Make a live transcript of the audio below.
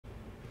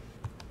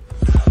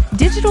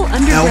Digital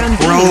Underground Elk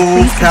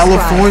Grove,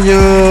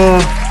 California.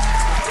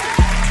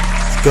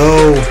 Let's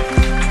go.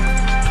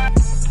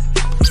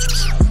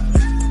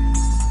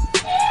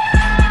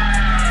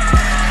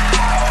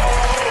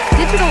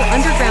 Digital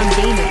Underground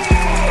Gaming.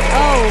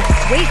 Oh,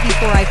 wait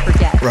before I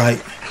forget.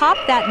 Right. Cop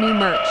that new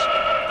merch.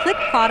 Click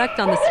product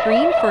on the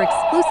screen for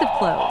exclusive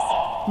clothes.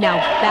 Now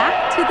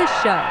back to the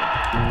show.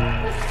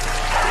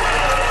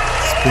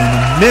 It's been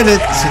a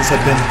minute since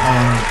I've been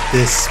on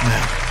this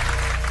map.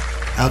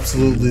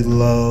 Absolutely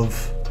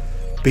love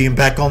being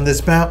back on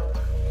this map.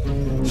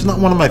 It's not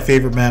one of my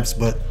favorite maps,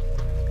 but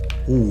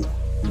ooh.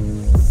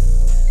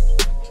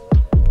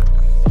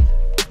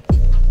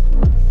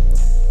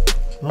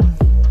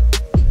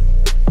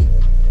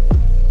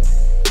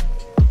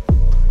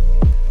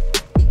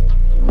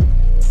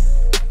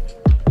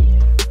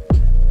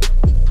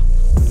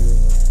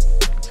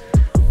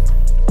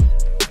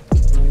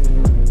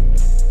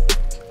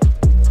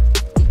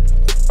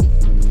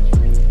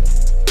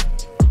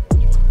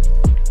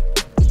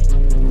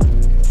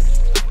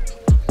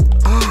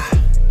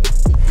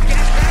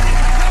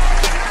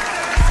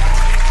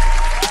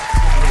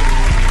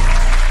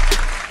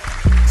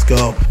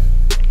 Go.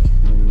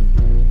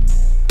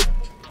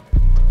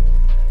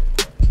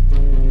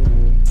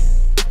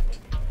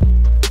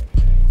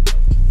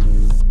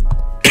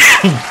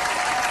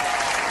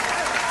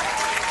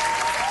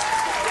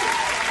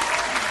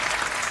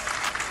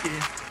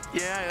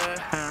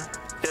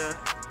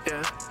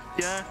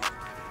 Yeah.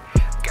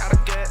 Gotta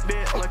get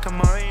bit like a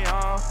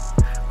Mario.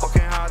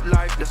 Working hard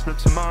like there's no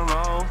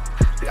tomorrow.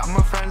 Yeah,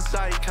 my friends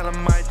I call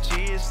them my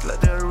G's. Like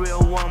the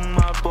real one,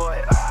 my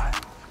boy.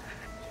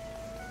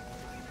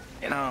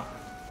 You know,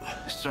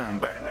 it's turn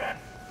back, man.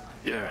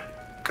 Yeah,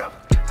 go.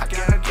 I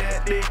gotta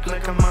get big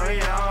like a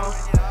Mario.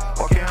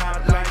 Working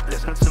hard like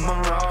there's no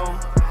tomorrow.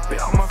 With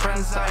all my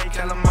friends, I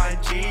call them my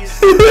G's.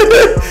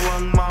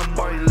 One, my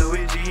boy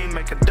Luigi.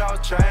 Make a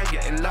dog track,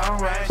 getting long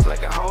range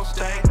like a whole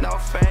tank. No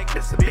fake,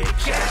 it's a big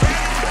check.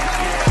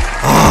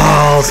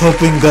 I was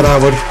hoping that I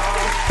would.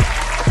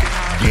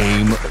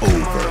 Game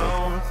over.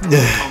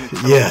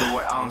 Yeah.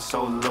 I'm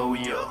so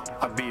loyal.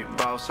 I beat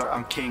Bowser,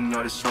 I'm king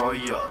of this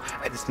royal.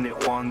 I just need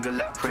one good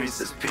like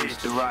Princess Peach.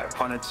 The right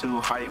partner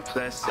too high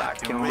plus I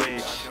can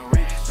reach.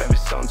 Maybe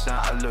sometimes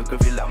I look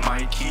good like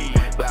Mikey,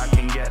 but I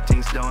can get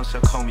things done, so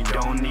call me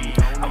Donnie.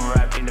 I'm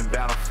rapping the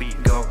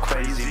battlefield, go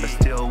crazy, but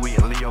still we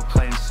Leo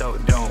playing, so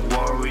don't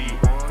worry.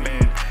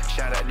 Man,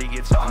 shout out the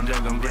guitar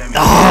underground gaming.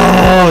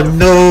 Oh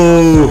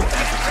no!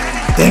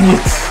 Dang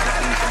it!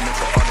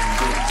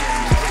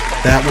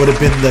 That would have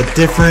been the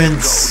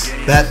difference.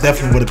 That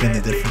definitely would have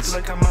been the difference.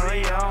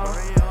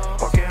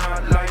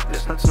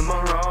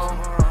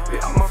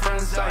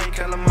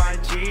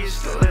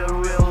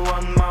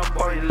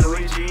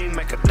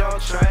 Make a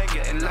dog track,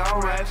 getting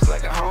low raps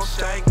like a whole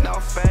steak. No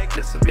fake,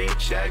 this a big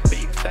check,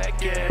 big fake,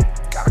 yeah.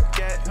 Gotta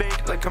get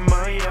big like a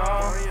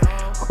Mario.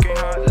 Working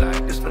hard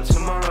like this no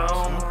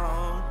tomorrow.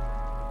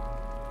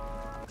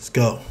 Let's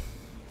go.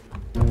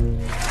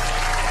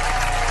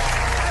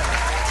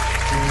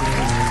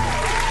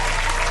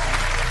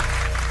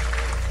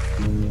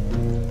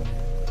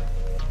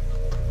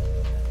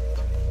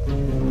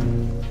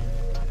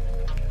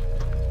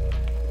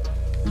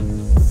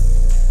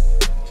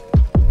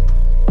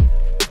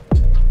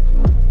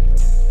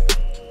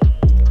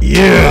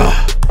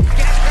 Yeah,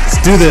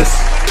 let's do this.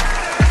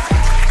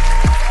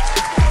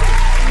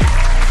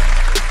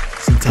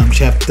 Sometimes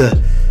you have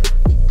to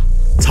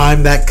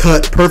time that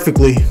cut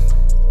perfectly.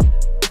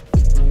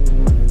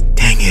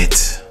 Dang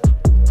it.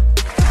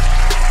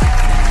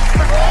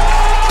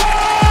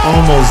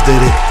 Almost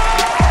did it.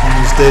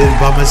 Almost did it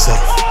by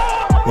myself.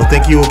 Well,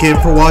 thank you again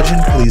for watching.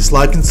 Please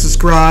like and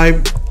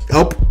subscribe.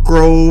 Elk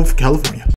Grove, California.